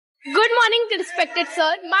Good morning, respected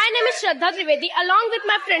sir. My name is Shraddha Trivedi, along with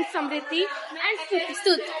my friend Samriti and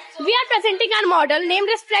Sut. We are presenting our model named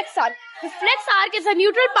Reflex arc. Reflex arc is a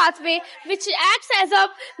neutral pathway which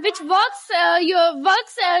works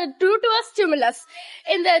due to a stimulus.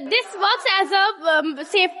 This works as a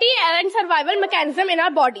safety and survival mechanism in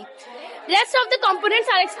our body. Rest of the components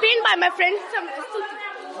are explained by my friend Sut.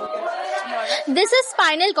 This is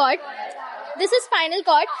spinal cord. This is spinal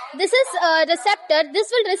cord. This is a receptor.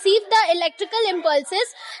 This will receive the electrical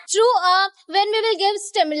impulses through when we will give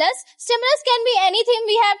stimulus. Stimulus can be anything.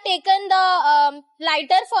 We have taken the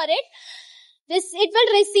lighter for it. It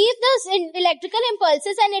will receive the electrical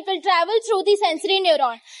impulses and it will travel through the sensory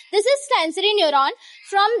neuron. This is sensory neuron.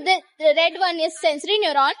 From the red one is sensory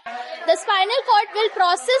neuron. The spinal cord will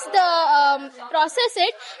process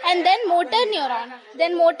it, and then motor neuron.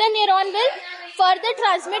 Then motor neuron will further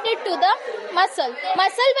transmit it to the muscle.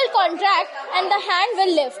 Muscle will contract and the hand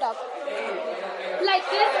will lift up. Like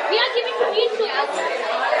this, we are giving heat to us.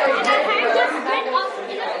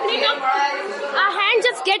 Our hand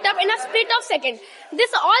just get up in a split of second.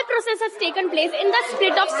 This all process has taken place in the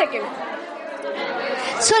split of second.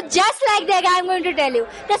 So just like that, I'm going to tell you.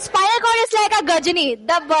 The spinal cord is like a gajini,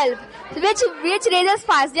 the bulb, which raises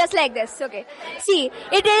fast, just like this. Okay. See,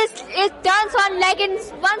 it turns on like in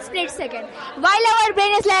one split second. While our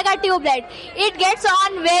brain is like a tube light, it gets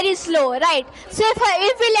on very slow, right? So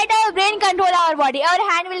if we let our brain control our body,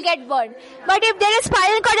 our hand will get burned. But if there is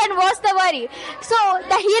spinal cord, then what's the worry? So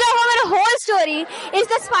the hero of our whole story is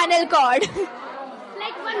the spinal cord.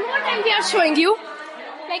 Like one more time we are showing you.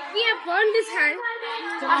 Like we have burned this hand.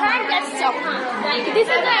 Our hand gets stuck. This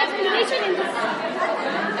is the explanation in this.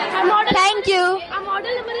 Thank you. Our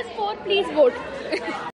model number is 4. Please vote.